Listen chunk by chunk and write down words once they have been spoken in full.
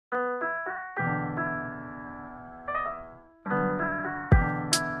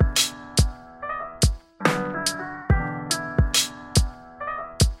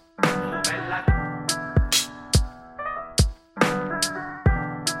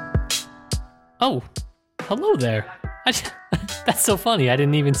Oh, hello there. That's so funny. I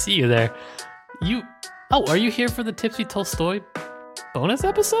didn't even see you there. Are you here for the Tipsy Tolstoy bonus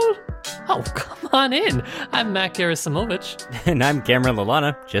episode? Oh, come on in. I'm Matt Gerasimovich. And I'm Cameron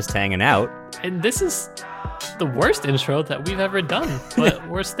Lalana, just hanging out. And this is the worst intro that we've ever done, but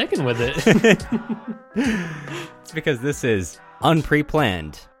we're sticking with it. It's because this is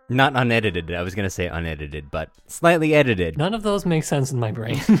unpre-planned. Not unedited. I was going to say unedited, but slightly edited. None of those make sense in my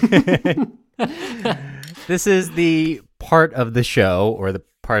brain. This is the part of the show, or the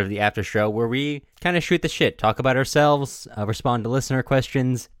part of the after show, where we kind of shoot the shit, talk about ourselves, respond to listener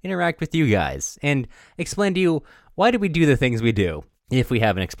questions, interact with you guys, and explain to you why do we do the things we do, if we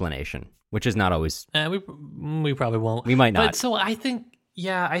have an explanation, which is not always... We probably won't. We might not. But so I think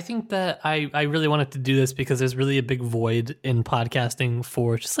that I really wanted to do this because there's really a big void in podcasting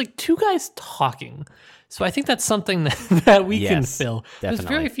for just like two guys talking. So I think that's something that we can fill. Definitely. There's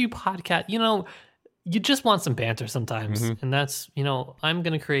very few podcasts, you just want some banter sometimes. Mm-hmm. And that's, I'm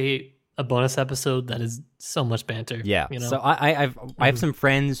going to create a bonus episode that is so much banter. Yeah. So I have some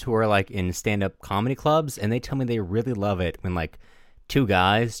friends who are like in stand-up comedy clubs, and they tell me they really love it when like two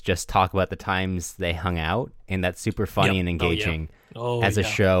guys just talk about the times they hung out, and that's super funny and engaging as a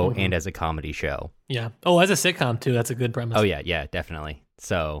show and as a comedy show. Yeah. Oh, as a sitcom too. That's a good premise. Oh yeah, definitely.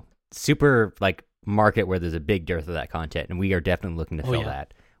 So super like market where there's a big dearth of that content, and we are definitely looking to fill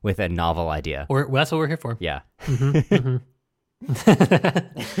that with a novel idea. That's what we're here for. Yeah. Mm-hmm.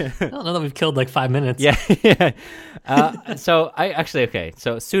 I don't know that we've killed like 5 minutes. Yeah. So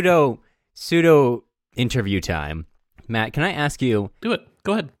So pseudo interview time. Matt, can I ask you? Do it.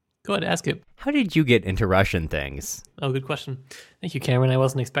 Go ahead, ask it. How did you get into Russian things? Oh, good question. Thank you, Cameron. I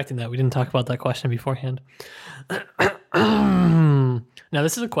wasn't expecting that. We didn't talk about that question beforehand. Now,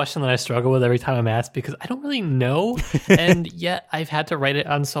 this is a question that I struggle with every time I'm asked because I don't really know, and yet I've had to write it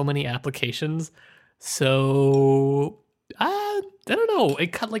on so many applications. So, I don't know.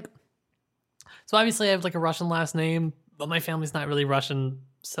 It cut like... So obviously I have like a Russian last name, but my family's not really Russian.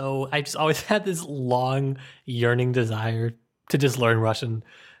 So I just always had this long, yearning desire to just learn Russian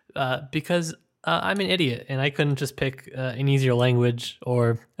because I'm an idiot and I couldn't just pick an easier language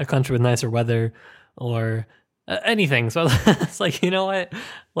or a country with nicer weather or anything. So it's like, you know what?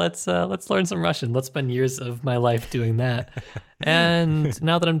 Let's learn some Russian. Let's spend years of my life doing that. And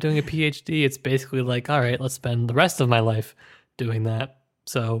now that I'm doing a PhD, it's basically like, all right, let's spend the rest of my life doing that.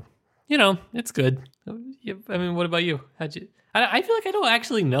 So, it's good. I mean, what about you? I feel like I don't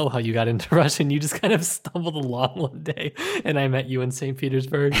actually know how you got into Russian. You just kind of stumbled along one day, and I met you in St.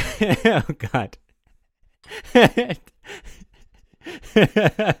 Petersburg. Oh, God.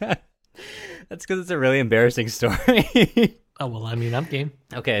 That's because it's a really embarrassing story. Oh, well, I mean, I'm game.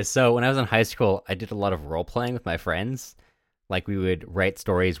 Okay, so when I was in high school, I did a lot of role-playing with my friends. Like, we would write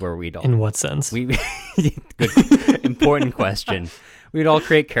stories where we'd all... In what sense? Good, important question. We'd all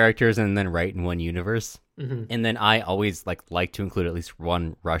create characters and then write in one universe. Mm-hmm. And then I always like to include at least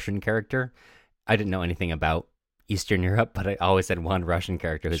one Russian character. I didn't know anything about Eastern Europe, but I always had one Russian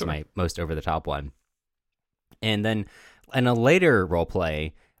character who's my most over-the-top one. And then in a later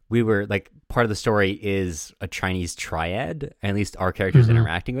roleplay, we were like, part of the story is a Chinese triad, at least our characters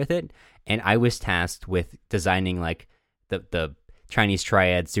interacting with it. And I was tasked with designing like the Chinese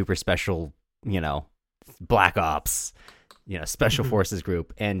triad super special, black ops, special forces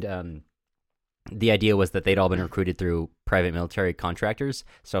group. And the idea was that they'd all been recruited through private military contractors.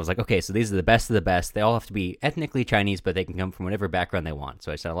 So I was like, okay, so these are the best of the best. They all have to be ethnically Chinese, but they can come from whatever background they want.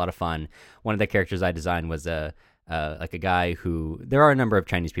 So I just had a lot of fun. One of the characters I designed was like a guy who... There are a number of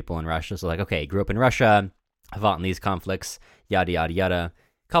Chinese people in Russia. So like, okay, grew up in Russia, fought in these conflicts, yada, yada, yada.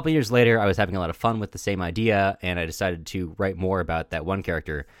 A couple years later, I was having a lot of fun with the same idea, and I decided to write more about that one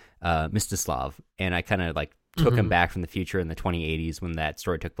character, Mstislav. And I kind of like took him back from the future in the 2080s when that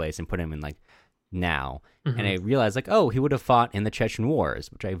story took place and put him in like now. And I realized like, oh, he would have fought in the Chechen Wars,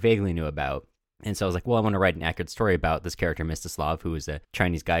 which I vaguely knew about. And so I was like, well, I want to write an accurate story about this character, Mstislav, who is a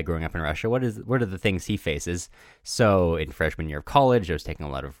Chinese guy growing up in Russia. What are the things he faces? So in freshman year of college, I was taking a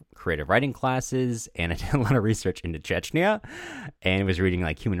lot of creative writing classes, and I did a lot of research into Chechnya, and was reading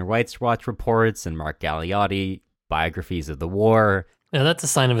like Human Rights Watch reports and Mark Galeotti biographies of the war. Yeah, that's a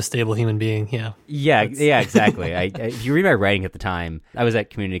sign of a stable human being. Yeah. Yeah, exactly. If you read my writing at the time, I was at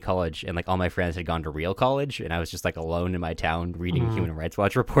community college, and like all my friends had gone to real college, and I was just like alone in my town reading Human Rights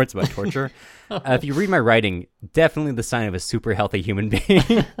Watch reports about torture. If you read my writing, definitely the sign of a super healthy human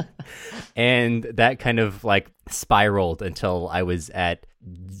being. And that kind of like spiraled until I was at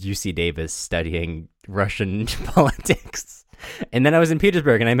UC Davis studying Russian politics. And then I was in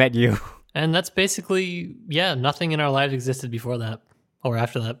Petersburg, and I met you. And that's basically, nothing in our lives existed before that. or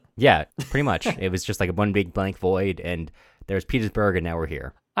after that. Yeah, pretty much. It was just like one big blank void, and there's Petersburg, and now we're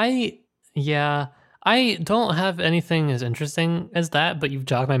here. I don't have anything as interesting as that, but you've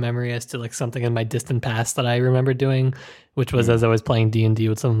jogged my memory as to like something in my distant past that I remember doing, which was as I was playing D&D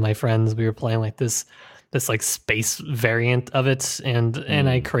with some of my friends. We were playing like this like space variant of it, and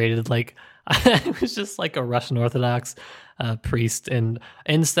I created like I was just like a Russian Orthodox priest, and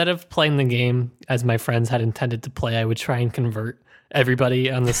instead of playing the game as my friends had intended to play, I would try and convert everybody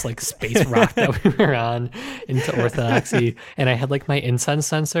on this like space rock that we were on into Orthodoxy. And I had like my incense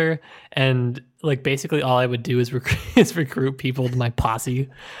sensor, and like basically all I would do is recruit people to my posse.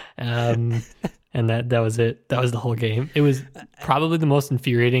 And that was it. That was the whole game. It was probably the most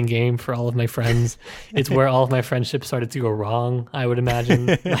infuriating game for all of my friends. It's where all of my friendships started to go wrong, I would imagine.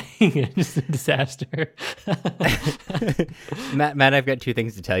 Like, just a disaster. Matt, I've got two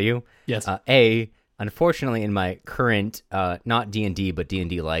things to tell you. Yes. Unfortunately, in my current, not D&D, but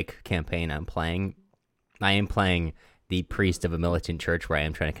D&D-like campaign I am playing the priest of a militant church where I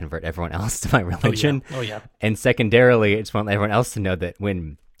am trying to convert everyone else to my religion. Oh, yeah. And secondarily, I just want everyone else to know that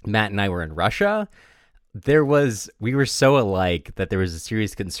when Matt and I were in Russia, we were so alike that there was a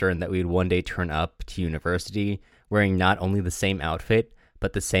serious concern that we would one day turn up to university wearing not only the same outfit,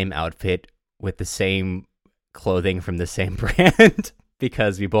 but the same outfit with the same clothing from the same brand.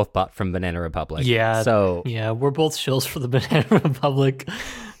 Because we both bought from Banana Republic. Yeah. So we're both shills for the Banana Republic.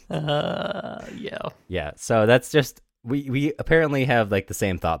 Yeah. Yeah. So that's just we apparently have like the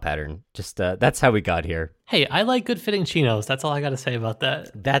same thought pattern. Just that's how we got here. Hey, I like good fitting chinos. That's all I got to say about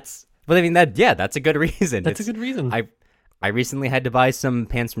that. That's a good reason. That's a good reason. I recently had to buy some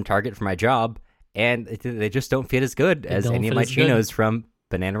pants from Target for my job, and they just don't fit as good as any of my chinos from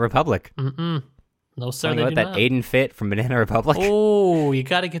Banana Republic. No, sir. Talking about that Aiden fit from Banana Republic. Oh, you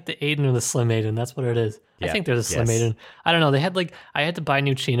got to get the Aiden or the Slim Aiden. That's what it is. Yeah, I think there's a Slim Aiden. I don't know. They had I had to buy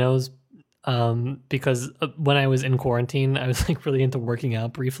new chinos because when I was in quarantine, I was like really into working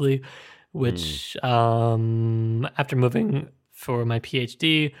out briefly, which after moving for my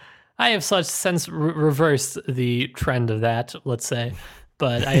PhD, I have since reversed the trend of that, let's say.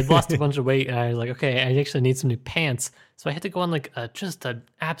 But I had lost a bunch of weight, and I was like, okay, I actually need some new pants. So I had to go on just an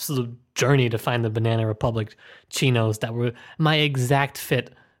absolute journey to find the Banana Republic chinos that were my exact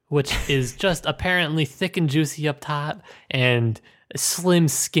fit, which is just apparently thick and juicy up top and slim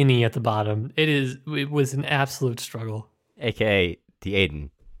skinny at the bottom. It was an absolute struggle. AKA the Aiden.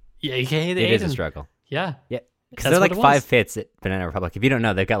 Yeah, AKA the Aiden. It is a struggle. Yeah. Yeah. Because there are 5 fits at Banana Republic. If you don't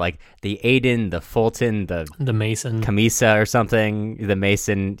know, they've got the Aiden, the Fulton, the Mason, Camisa or something, the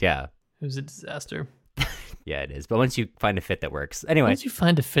Mason. Yeah. It was a disaster. Yeah, it is. But once you find a fit that works. Anyway. Once you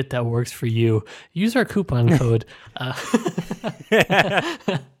find a fit that works for you, use our coupon code.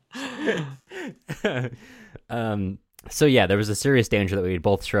 So yeah, there was a serious danger that we'd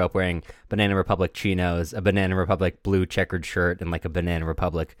both show up wearing Banana Republic chinos, a Banana Republic blue checkered shirt, and a Banana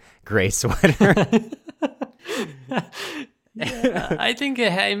Republic gray sweater. Yeah, I think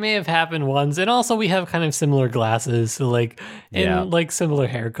it may have happened once, and also we have kind of similar glasses, so similar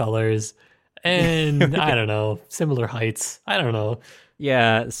hair colors, and I don't know, similar heights. I don't know.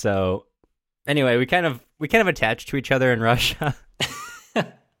 Yeah. So anyway, we kind of attached to each other in Russia.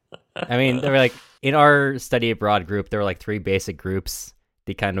 I mean, they were in our study abroad group, there were 3 basic groups.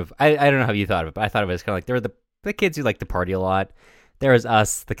 The kind of I don't know how you thought of it, but I thought of it as kind of there were the kids who like to party a lot. There was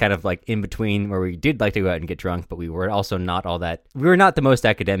us, the kind of in between, where we did like to go out and get drunk, but we were also not all that. We were not the most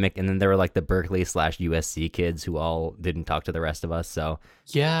academic, and then there were the Berkeley/USC kids who all didn't talk to the rest of us. So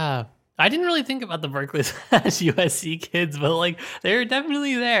yeah, I didn't really think about the Berkeley/USC kids, but they were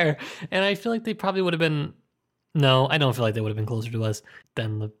definitely there, and I feel like they probably would have been. No, I don't feel like they would have been closer to us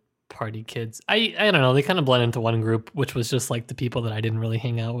than the party kids. I don't know. They kind of blend into one group, which was just the people that I didn't really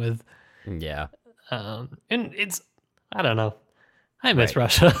hang out with. Yeah. And it's I don't know. I miss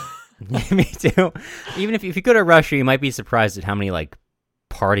Russia. Me too. Even if you go to Russia, you might be surprised at how many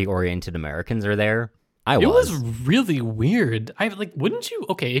party-oriented Americans are there. It was really weird. Wouldn't you?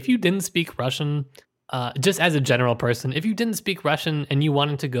 Okay, if you didn't speak Russian, just as a general person, if you didn't speak Russian and you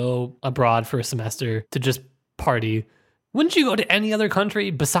wanted to go abroad for a semester to just party, wouldn't you go to any other country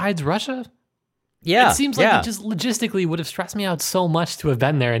besides Russia? Yeah. It seems like it just logistically would have stressed me out so much to have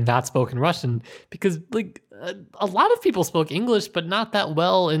been there and not spoken Russian, because a lot of people spoke English, but not that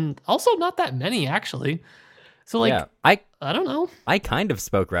well, and also not that many actually. So I don't know. I kind of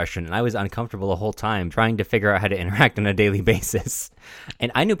spoke Russian, and I was uncomfortable the whole time trying to figure out how to interact on a daily basis.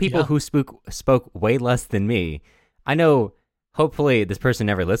 And I knew people who spoke way less than me. I know. Hopefully, this person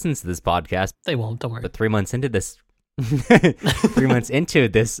never listens to this podcast. They won't. Don't worry. But 3 months into this, 3 months into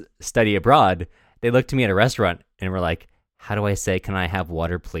this study abroad, they looked to me at a restaurant and were like, how do I say, can I have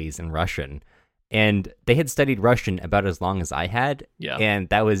water, please, in Russian? And they had studied Russian about as long as I had. Yeah. And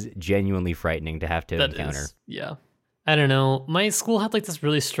that was genuinely frightening to have to encounter. Yeah. I don't know. My school had like this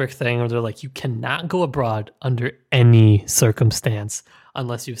really strict thing where they're like, you cannot go abroad under any circumstance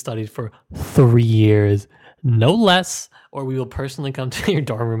unless you've studied for 3 years, no less, or we will personally come to your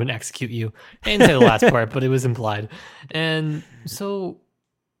dorm room and execute you. I didn't say the last part, but it was implied. And so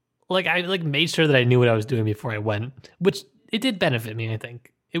like I like made sure that I knew what I was doing before I went, which it did benefit me, I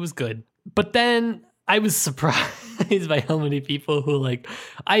think. It was good. But then I was surprised by how many people who like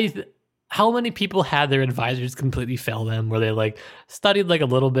how many people had their advisors completely fail them, where they like studied like a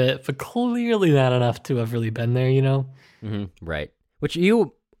little bit, but clearly not enough to have really been there, you know? Mm-hmm. Right. Which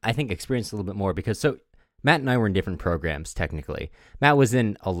you, I think, experienced a little bit more because so Matt and I were in different programs, technically. Matt was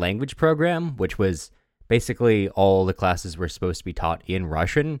in a language program, which was basically all the classes were supposed to be taught in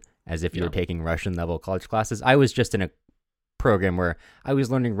Russian, as if you were taking Russian level college classes. I was just in a program where I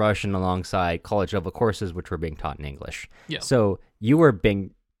was learning Russian alongside college level courses, which were being taught in English. Yeah. So you were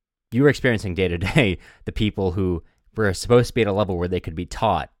experiencing day to day the people who were supposed to be at a level where they could be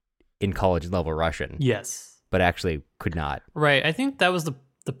taught in college level Russian. Yes. But actually could not. Right. I think that was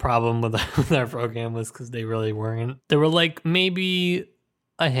the problem with our program was because they really weren't. There were like maybe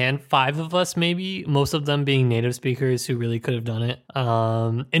five of us, maybe, most of them being native speakers who really could have done it.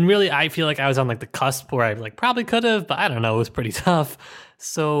 And really, I feel like I was on like the cusp where I like probably could have, but I don't know, it was pretty tough.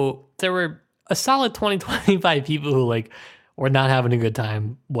 So there were a solid 25 people who like were not having a good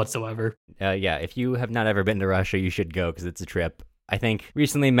time whatsoever. Yeah, if you have not ever been to Russia, you should go because it's a trip. I think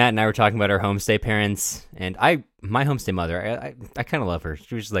recently Matt and I were talking about our homestay parents, and my homestay mother, I kind of love her.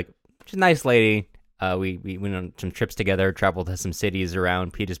 She was just like, she's a nice lady. We went on some trips together, traveled to some cities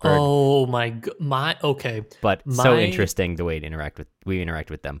around Petersburg. Oh okay. But so interesting the way we interact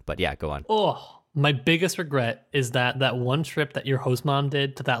with them. But yeah, go on. Oh, my biggest regret is that one trip that your host mom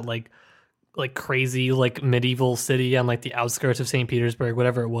did to that like crazy like medieval city on like the outskirts of St. Petersburg,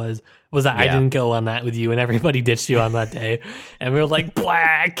 whatever it was that I didn't go on that with you and everybody ditched you on that day. And we were like,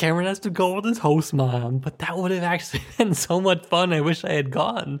 Cameron has to go with his host mom. But that would have actually been so much fun. I wish I had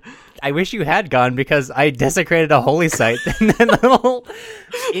gone. I wish you had gone because I desecrated a holy site in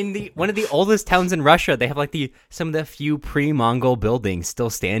one of the oldest towns in Russia. They have like some of the few pre-Mongol buildings still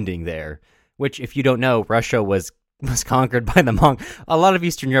standing there, which if you don't know, Russia was conquered by the a lot of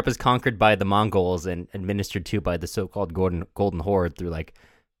Eastern Europe is conquered by the Mongols and administered to by the so-called Golden Horde through like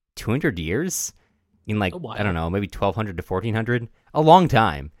 200 years in like, I don't know, maybe 1200 to 1400, a long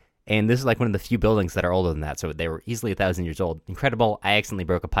time. And this is like one of the few buildings that are older than that. So they were easily 1,000 years old. Incredible. I accidentally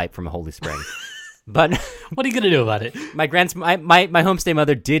broke a pipe from a holy spring. But what are you going to do about it? My homestay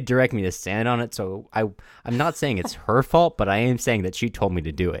mother did direct me to stand on it. So I'm not saying it's her fault, but I am saying that she told me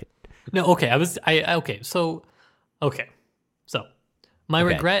to do it. No, okay. So my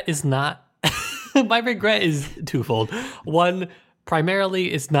regret is not, my regret is twofold. One,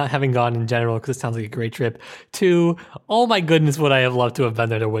 primarily is not having gone in general because it sounds like a great trip. Two, oh my goodness, would I have loved to have been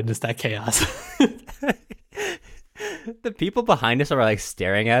there to witness that chaos. The people behind us are like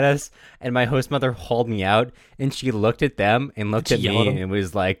staring at us, and my host mother hauled me out, and she looked at them and looked at me and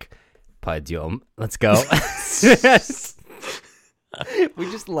was like, "Padyom, let's go." We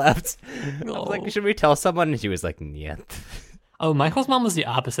just left. I was like, should we tell someone? And she was like, "Niet." Oh, my host mom was the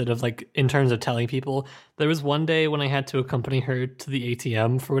opposite of like, in terms of telling people. There was one day when I had to accompany her to the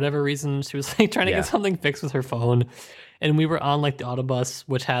ATM for whatever reason. She was like trying to get something fixed with her phone. And we were on like the autobus,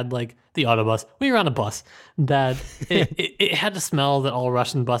 which had like we were on a bus that it had the smell that all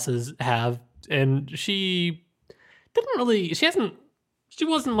Russian buses have. And she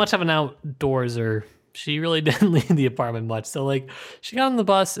wasn't much of an outdoorser. She really didn't leave the apartment much. So like she got on the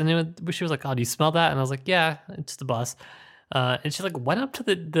bus and she was like, "Oh, do you smell that?" And I was like, "Yeah, it's the bus." And she like went up to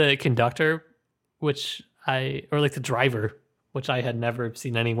the conductor, or like the driver, which I had never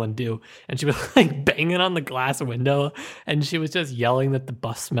seen anyone do. And she was like banging on the glass window and she was just yelling that the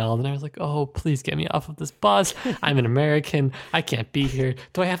bus smelled. And I was like, "Oh, please get me off of this bus. I'm an American. I can't be here.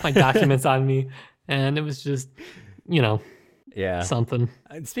 Do I have my documents on me?" And it was just, something.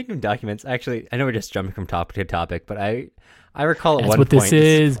 Speaking of documents, actually, I know we're just jumping from topic to topic, but I recall at That's one what point... this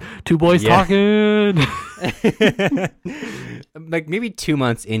is. Two boys talking. Like maybe 2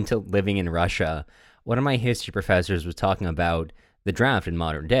 months into living in Russia, one of my history professors was talking about the draft in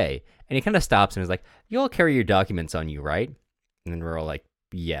modern day, and he kind of stops and was like, "You all carry your documents on you, right?" And then we're all like,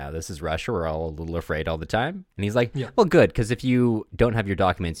 "Yeah, this is Russia. We're all a little afraid all the time." And he's like, "Well, good, because if you don't have your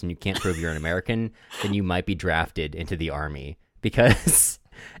documents and you can't prove you're an American, then you might be drafted into the army, because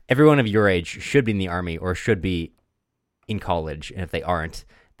everyone of your age should be in the army or should be in college, and if they aren't,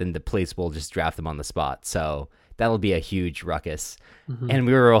 then the police will just draft them on the spot. So that'll be a huge ruckus. And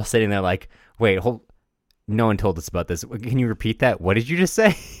we were all sitting there like, wait, no one told us about this. Can you repeat that? What did you just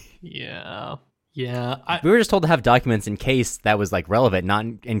say? Yeah. We were just told to have documents in case that was like relevant, not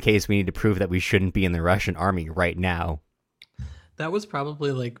in case we need to prove that we shouldn't be in the Russian army right now. That was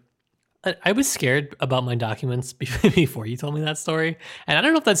probably like, I was scared about my documents before you told me that story. And I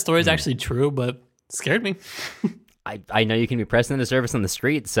don't know if that story is actually true, but it scared me. I know you can be pressed into service on the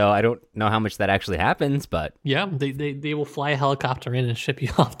street, so I don't know how much that actually happens, but... Yeah, they will fly a helicopter in and ship you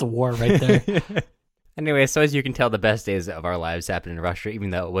off to war right there. Anyway, so as you can tell, the best days of our lives happened in Russia,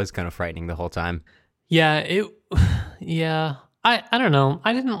 even though it was kind of frightening the whole time. Yeah, I don't know.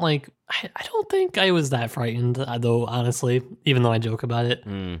 I didn't like... I don't think I was that frightened, though, honestly, even though I joke about it.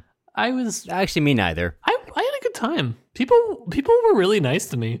 I was... Actually, me neither. I had a good time. People were really nice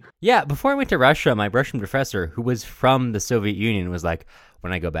to me. Yeah, before I went to Russia, my Russian professor, who was from the Soviet Union, was like,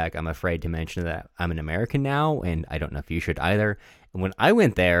 when I go back, I'm afraid to mention that I'm an American now, and I don't know if you should either. And when I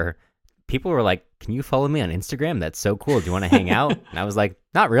went there, people were like, can you follow me on Instagram? That's so cool. Do you want to hang out? And I was like,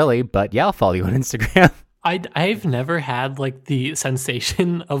 not really, but yeah, I'll follow you on Instagram. I've never had like the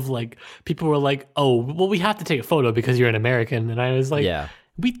sensation of like people were like, oh, well, we have to take a photo because you're an American. And I was like, yeah.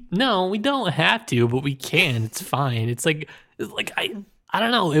 We don't have to, but we can. It's fine. It's like I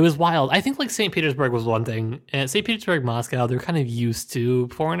don't know. It was wild. I think like St. Petersburg was one thing. St. Petersburg, Moscow, they're kind of used to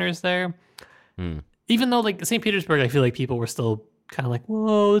foreigners there. Even though like St. Petersburg, I feel like people were still kind of like,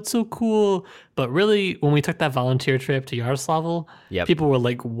 whoa, it's so cool. But really, when we took that volunteer trip to Yaroslavl, people were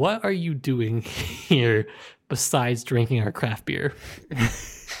like, what are you doing here besides drinking our craft beer?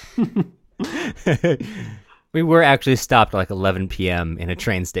 We were actually stopped at like 11 p.m. in a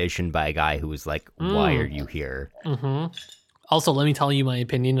train station by a guy who was like, why are you here? Also, let me tell you my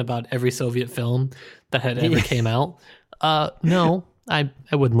opinion about every Soviet film that had ever came out. No, I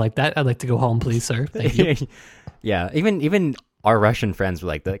wouldn't like that. I'd like to go home, please, sir. Thank you. Yeah, even our Russian friends were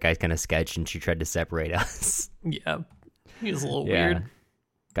like, that guy's kind of sketch, and she tried to separate us. Yeah, he was a little weird.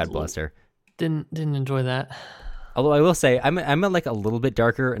 God bless her. Didn't enjoy that. Although I will say, I'm like a little bit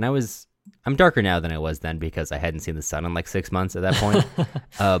darker, and I'm darker now than I was then because I hadn't seen the sun in like 6 months at that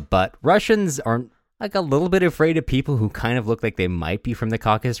point. But Russians aren't like a little bit afraid of people who kind of look like they might be from the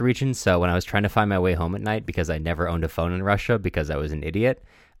Caucasus region. So when I was trying to find my way home at night, because I never owned a phone in Russia because I was an idiot,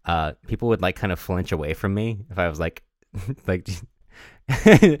 people would like kind of flinch away from me if I was like, like,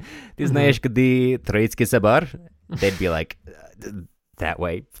 "Ты знаешь, где Троицкий собор?" They'd be like, that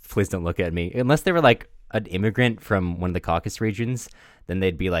way, please don't look at me. Unless they were like an immigrant from one of the Caucasus regions, then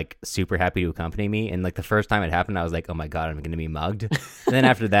they'd be like super happy to accompany me. And like the first time it happened, I was like, oh my God, I'm going to be mugged. And then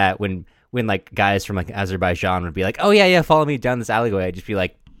after that, when like guys from like Azerbaijan would be like, oh yeah, follow me down this alleyway, I'd just be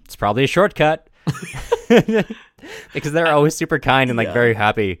like, it's probably a shortcut. Because they're always super kind and like very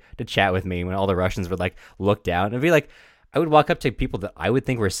happy to chat with me when all the Russians would like look down and be like, I would walk up to people that I would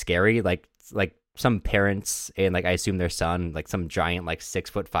think were scary, like some parents and like I assume their son, like some giant like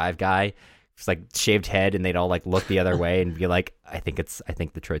 6'5" guy, just like shaved head, and they'd all like look the other way and be like, I think the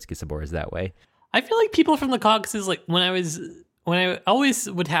Troitsky Sobor is that way. I feel like people from the Caucasus, like when I always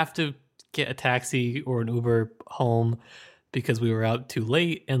would have to get a taxi or an Uber home because we were out too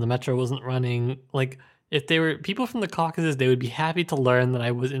late and the metro wasn't running. Like if they were people from the Caucasus, they would be happy to learn that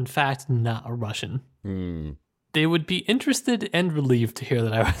I was in fact not a Russian. They would be interested and relieved to hear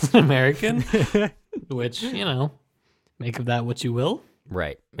that I was an American, which, you know, make of that what you will.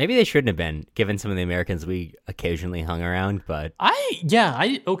 Right. Maybe they shouldn't have been, given some of the Americans we occasionally hung around, but...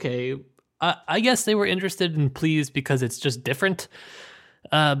 Okay. I guess they were interested and pleased because it's just different.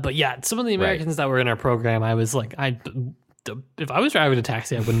 But yeah, some of the Americans that were in our program, I was like, if I was driving a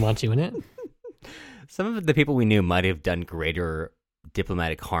taxi, I wouldn't want you in it. Some of the people we knew might have done greater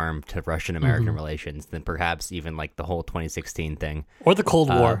diplomatic harm to Russian-American relations than perhaps even like the whole 2016 thing. Or the Cold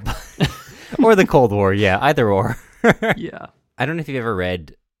War. Or the Cold War, yeah, either or. Yeah. I don't know if you've ever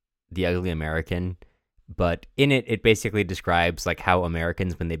read The Ugly American, but in it basically describes like how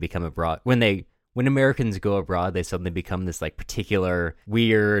Americans, when they become abroad, when Americans go abroad, they suddenly become this like particular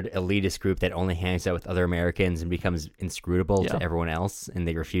weird elitist group that only hangs out with other Americans and becomes inscrutable to everyone else, and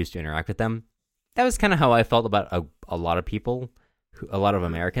they refuse to interact with them. That was kind of how I felt about a lot of people, a lot of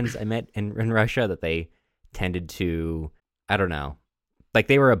Americans I met in Russia, that they tended to, I don't know, like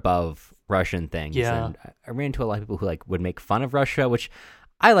they were above Russian things. Yeah. And I ran into a lot of people who like would make fun of Russia, which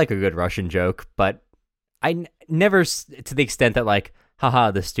I like a good Russian joke, but I never to the extent that like,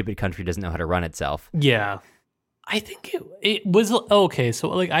 haha, this stupid country doesn't know how to run itself. Yeah. I think it was okay. So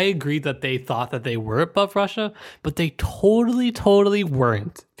like I agree that they thought that they were above Russia, but they totally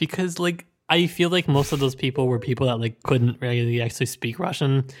weren't, because like I feel like most of those people were people that like couldn't really actually speak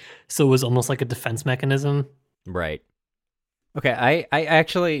Russian, so it was almost like a defense mechanism. Right. Okay, I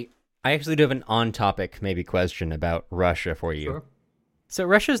actually do have an on-topic maybe question about Russia for you. Sure. So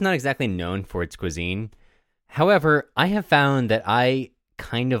Russia is not exactly known for its cuisine. However, I have found that I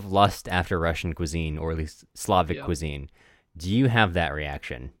kind of lust after Russian cuisine, or at least Slavic cuisine. Do you have that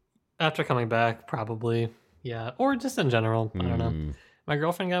reaction? After coming back, probably. Yeah. Or just in general. I don't know. Mm. My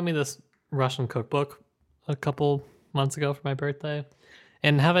girlfriend got me this Russian cookbook a couple months ago for my birthday.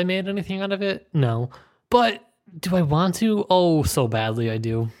 And have I made anything out of it? No. But do I want to? Oh, so badly I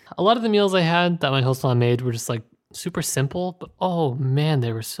do. A lot of the meals I had that my host mom made were just like super simple, but oh man,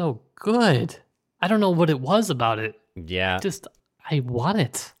 they were so good. I don't know what it was about it. Yeah, Just, I want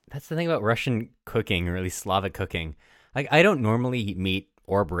it. that's the thing about Russian cooking, or at least Slavic cooking. Like, I don't normally eat meat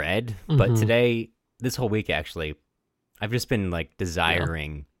or bread, but today, this whole week actually, I've just been like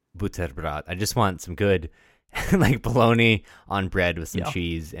desiring buterbrod. I just want some good like bologna on bread with some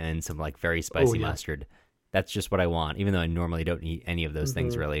cheese and some like very spicy mustard. That's just what I want, even though I normally don't eat any of those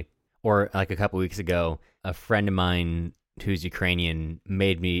things really. Or like a couple weeks ago, a friend of mine who's Ukrainian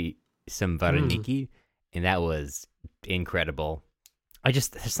made me some vareniki, and that was incredible.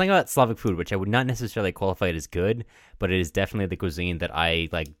 There's something about Slavic food which I would not necessarily qualify it as good, but it is definitely the cuisine that I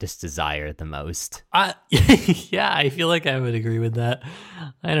like just desire the most. Yeah, I feel like I would agree with that.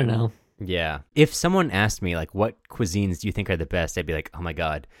 I don't know. Yeah. If someone asked me like what cuisines do you think are the best, I'd be like, oh my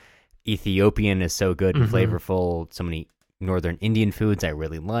god, Ethiopian is so good and flavorful. So many Northern Indian foods I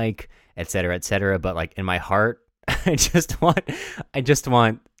really like, et cetera, et cetera. But like in my heart, I just want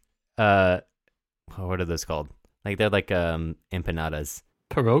what are those called? Like they're like empanadas.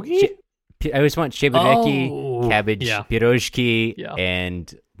 Pierogi? I always want shebudeki, cabbage, yeah. pirozhki, Yeah.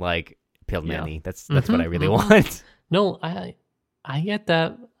 and like pelmeni. Yeah. That's what I really want. No, I get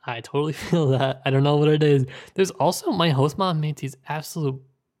that. I totally feel that. I don't know what it is. There's also my host mom made these absolute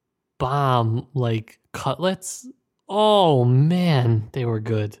bomb like cutlets. Oh man, they were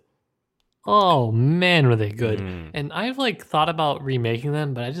good. Oh man, were they good. And I've like thought about remaking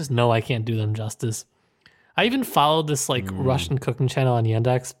them, but I just know I can't do them justice. I even followed this like Russian cooking channel on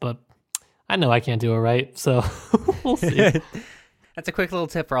Yandex, but I know I can't do it right. So we'll see. That's a quick little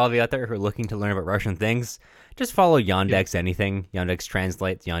tip for all of you out there who are looking to learn about Russian things. Just follow Yandex anything. Yandex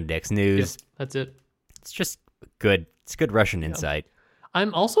Translate, Yandex News. That's it. It's just good. It's good Russian insight.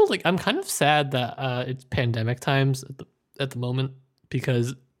 I'm also like, I'm kind of sad that it's pandemic times at the moment,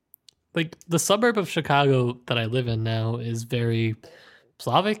 because like the suburb of Chicago that I live in now is very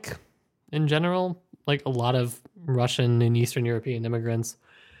Slavic in general, like a lot of Russian and Eastern European immigrants.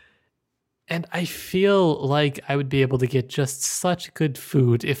 And I feel like I would be able to get just such good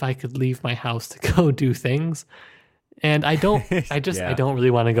food if I could leave my house to go do things. And I don't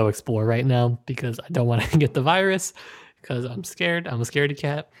really want to go explore right now because I don't want to get the virus, because I'm scared. I'm a scaredy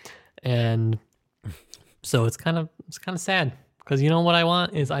cat. And so it's kind of sad, because you know what I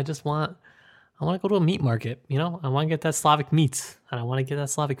want is I want to go to a meat market, I want to get that Slavic meats and I want to get that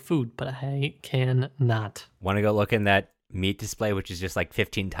Slavic food, but I cannot. Want to go look in that meat display, which is just like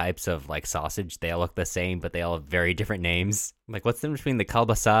 15 types of like sausage. They all look the same, but they all have very different names. Like, what's the difference between the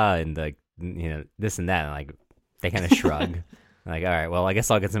kalbasa and the, this and that? And like, they kind of shrug. Like, all right, well, I guess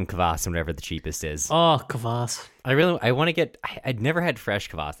I'll get some kvass, whatever the cheapest is. Oh, kvass. I want to get, I'd never had fresh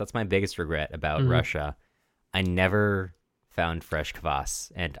kvass. That's my biggest regret about Russia. I never found fresh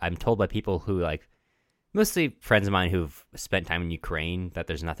kvass. And I'm told by people who like, mostly friends of mine who've spent time in Ukraine, that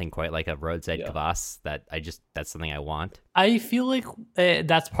there's nothing quite like a roadside kvass. That's something I want. I feel like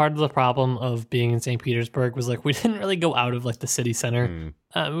that's part of the problem of being in St. Petersburg, was like we didn't really go out of like the city center.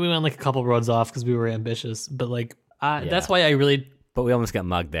 We went like a couple roads off because we were ambitious, but like that's why I really. But we almost got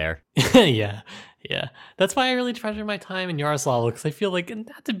mugged there. Yeah. That's why I really treasure my time in Yaroslavl, because I feel like, and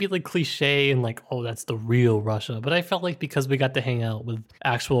not to be like cliche and like, oh, that's the real Russia, but I felt like because we got to hang out with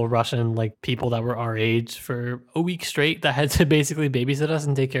actual Russian like people that were our age for a week straight, that had to basically babysit us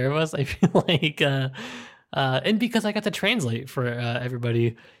and take care of us, I feel like, and because I got to translate for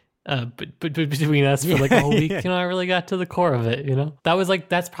everybody between us for like a whole week, I really got to the core of it,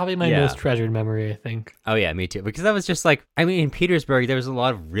 that's probably my most treasured memory, I think. Oh yeah, me too, because that was just like, I mean, in Petersburg there was a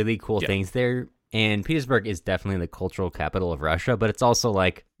lot of really cool things there, and Petersburg is definitely the cultural capital of Russia, but it's also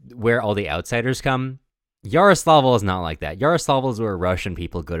like where all the outsiders come. Yaroslavl is not like that. Yaroslavl is where Russian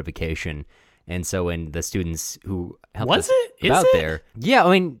people go to vacation, and so when the students who helped us out there, yeah,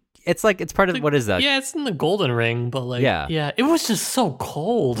 I mean, it's like, it's part of, what is that? Yeah, it's in the Golden Ring, but like, yeah, it was just so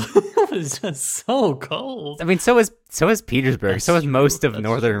cold. It was just so cold. I mean, so is Petersburg. So is most of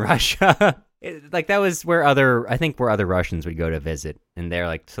northern Russia. Like, that was where other Russians would go to visit, and they're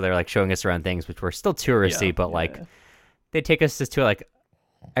like showing us around things which were still touristy, they take us just to like,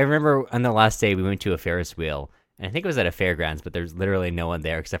 I remember on the last day we went to a Ferris wheel, And I think it was at a fairgrounds, but there's literally no one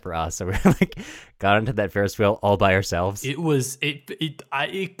there except for us. So we like got onto that Ferris wheel all by ourselves. It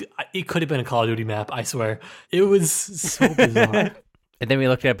could have been a Call of Duty map, I swear. It was so bizarre. And then we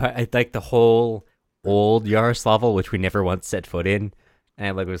looked at like the whole old Yaroslavl, which we never once set foot in. And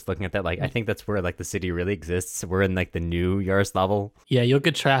I like was looking at that, like I think that's where like the city really exists. We're in like the new Yaroslavl. Yeah, you'll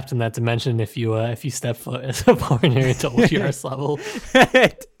get trapped in that dimension if you step foot as a foreigner into old Yaroslavl.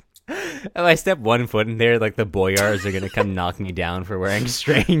 If I step 1 foot in there, like the boyars are gonna come knock me down for wearing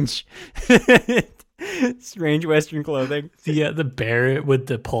strange Western clothing. The bear with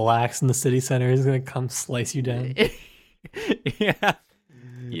the poleaxe in the city center is gonna come slice you down. Yeah.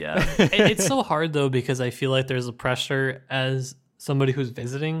 It's so hard though, because I feel like there's a pressure as somebody who's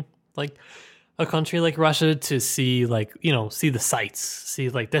visiting like a country like Russia to see like, see the sights, see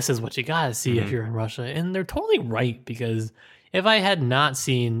like this is what you gotta see if you're in Russia. And they're totally right, because if I had not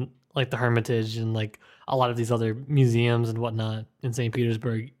seen like the Hermitage and like a lot of these other museums and whatnot in St.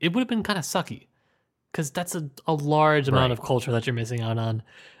 Petersburg, it would have been kind of sucky, because that's a large amount of culture that you're missing out on.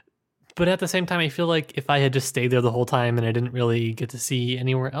 But at the same time, I feel like if I had just stayed there the whole time and I didn't really get to see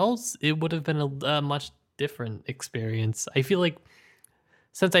anywhere else, it would have been a much different experience. I feel like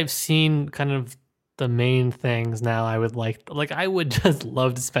since I've seen kind of the main things now, I would I would just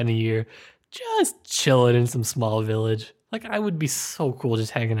love to spend a year just chilling in some small village. Like, I would be so cool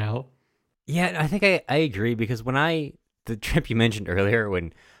just hanging out. Yeah, I think I agree, because the trip you mentioned earlier,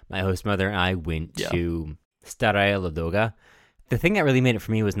 when my host mother and I went to Staraya Ladoga, the thing that really made it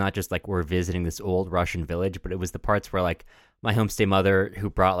for me was not just like we're visiting this old Russian village, but it was the parts where like my homestay mother, who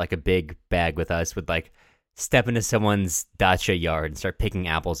brought like a big bag with us, would like step into someone's dacha yard and start picking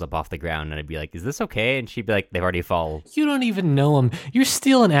apples up off the ground, and I'd be like, is this okay? And she'd be like, they've already fallen. You don't even know them. You're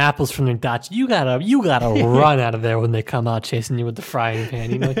stealing apples from their dacha. You gotta run out of there when they come out chasing you with the frying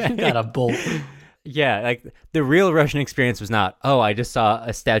pan. You gotta bolt. Yeah, like the real Russian experience was not, oh, I just saw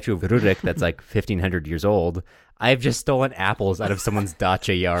a statue of Rurikh that's like 1,500 years old. I've just stolen apples out of someone's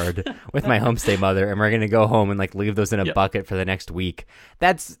dacha yard with my homestay mother, and we're going to go home and like leave those in a bucket for the next week.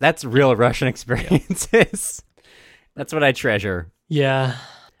 That's real Russian experiences. That's what I treasure. Yeah.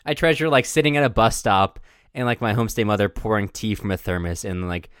 I treasure like sitting at a bus stop and like my homestay mother pouring tea from a thermos and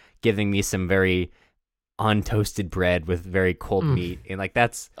like giving me some very untoasted bread with very cold meat, and like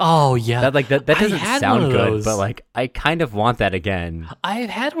that's that doesn't sound good, but like I kind of want that again. I've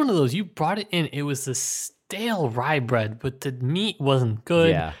had one of those. You brought it in. It was the stale rye bread, but the meat wasn't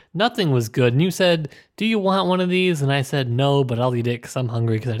good. Nothing was good. And you said, do you want one of these? And I said no, but I'll eat it because I'm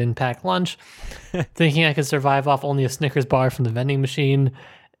hungry, because I didn't pack lunch, thinking I could survive off only a Snickers bar from the vending machine.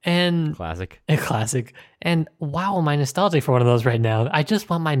 And classic. And wow, am I nostalgic for one of those right now. I just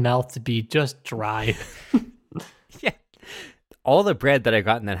want my mouth to be just dry. Yeah. All the bread that I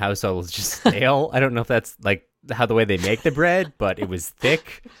got in that household was just stale. I don't know if that's like how the way they make the bread, but it was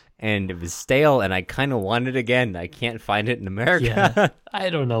thick and it was stale, and I kind of want it again. I can't find it in America. Yeah, I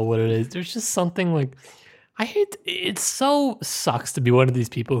don't know what it is. There's just something like, I hate it. So sucks to be one of these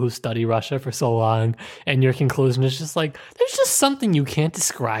people who study Russia for so long, and your conclusion is just like, there's just something you can't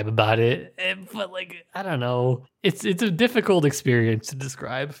describe about it. But like, I don't know. It's a difficult experience to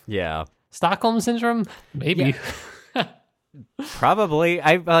describe. Yeah. Stockholm syndrome? Maybe. Yeah. Probably.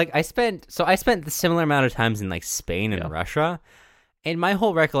 I spent the similar amount of times in like Spain and Russia. And my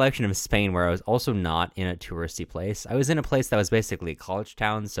whole recollection of Spain, where I was also not in a touristy place, I was in a place that was basically a college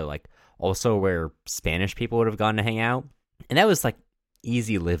town, so like also where Spanish people would have gone to hang out. And that was like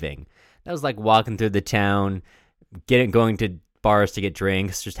easy living. That was like walking through the town, going to bars to get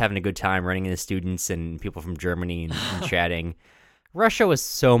drinks, just having a good time, running into students and people from Germany and chatting. Russia was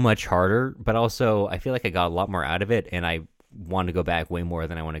so much harder, but also I feel like I got a lot more out of it, and I want to go back way more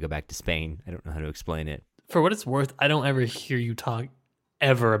than I want to go back to Spain. I don't know how to explain it. For what it's worth, I don't ever hear you talk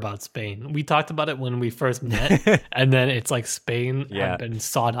ever about Spain. We talked about it when we first met, and then it's like Spain had been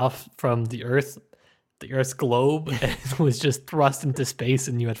sawed off from the Earth's globe, and it was just thrust into space,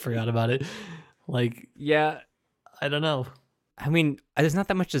 and you had forgot about it. Like, yeah, I don't know. I mean, there's not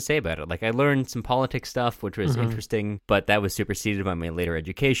that much to say about it. Like, I learned some politics stuff, which was interesting, but that was superseded by my later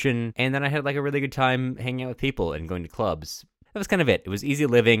education. And then I had like a really good time hanging out with people and going to clubs. That was kind of it. It was easy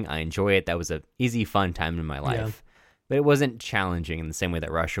living. I enjoy it. That was a easy, fun time in my life. Yeah. But it wasn't challenging in the same way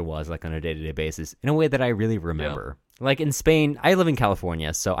that Russia was, like on a day-to-day basis, in a way that I really remember. Yeah. Like in Spain, I live in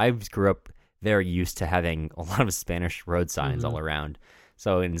California, so I grew up very used to having a lot of Spanish road signs all around.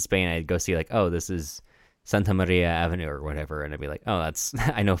 So in Spain, I'd go see like, oh, this is Santa Maria Avenue or whatever, and I'd be like, oh, that's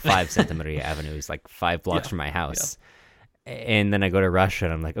I know 5 Santa Maria Avenues, like 5 blocks from my house. And then I go to Russia,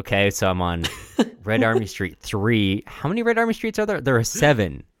 and I'm like, okay, so I'm on Red Army Street 3. How many Red Army Streets are there? There are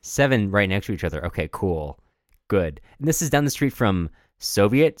 7 right next to each other. Okay, cool. good. And this is down the street from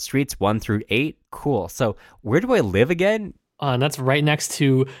Soviet Streets 1 through 8. Cool. So where do I live again? And that's right next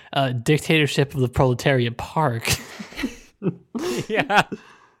to Dictatorship of the Proletariat Park. Yeah.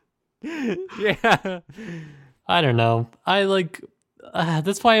 Yeah. I don't know. I like...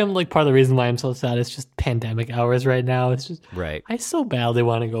 that's why I'm like part of the reason why I'm so sad. It's just pandemic hours right now. It's just Right. I so badly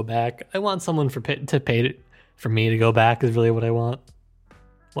want to go back. I want someone to pay for me to go back is really what I want.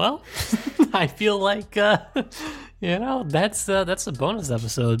 Well, I feel like that's a bonus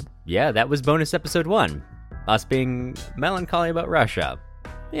episode. Yeah, that was bonus episode 1. Us being melancholy about Russia.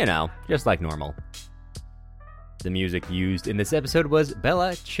 You know, just like normal. The music used in this episode was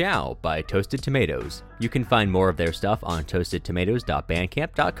Bella Ciao by Toasted Tomatoes. You can find more of their stuff on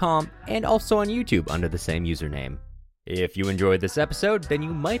toastedtomatoes.bandcamp.com and also on YouTube under the same username. If you enjoyed this episode, then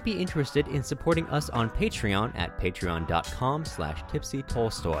you might be interested in supporting us on Patreon at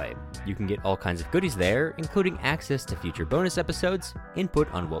patreon.com/tipsytolstoy. You can get all kinds of goodies there, including access to future bonus episodes,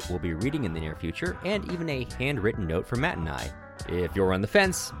 input on what we'll be reading in the near future, and even a handwritten note from Matt and I. If you're on the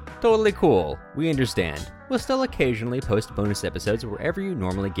fence, totally cool. We understand. We'll still occasionally post bonus episodes wherever you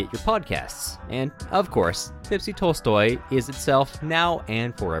normally get your podcasts. And, of course, Tipsy Tolstoy is itself now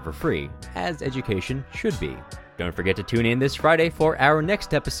and forever free, as education should be. Don't forget to tune in this Friday for our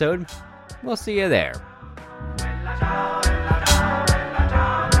next episode. We'll see you there.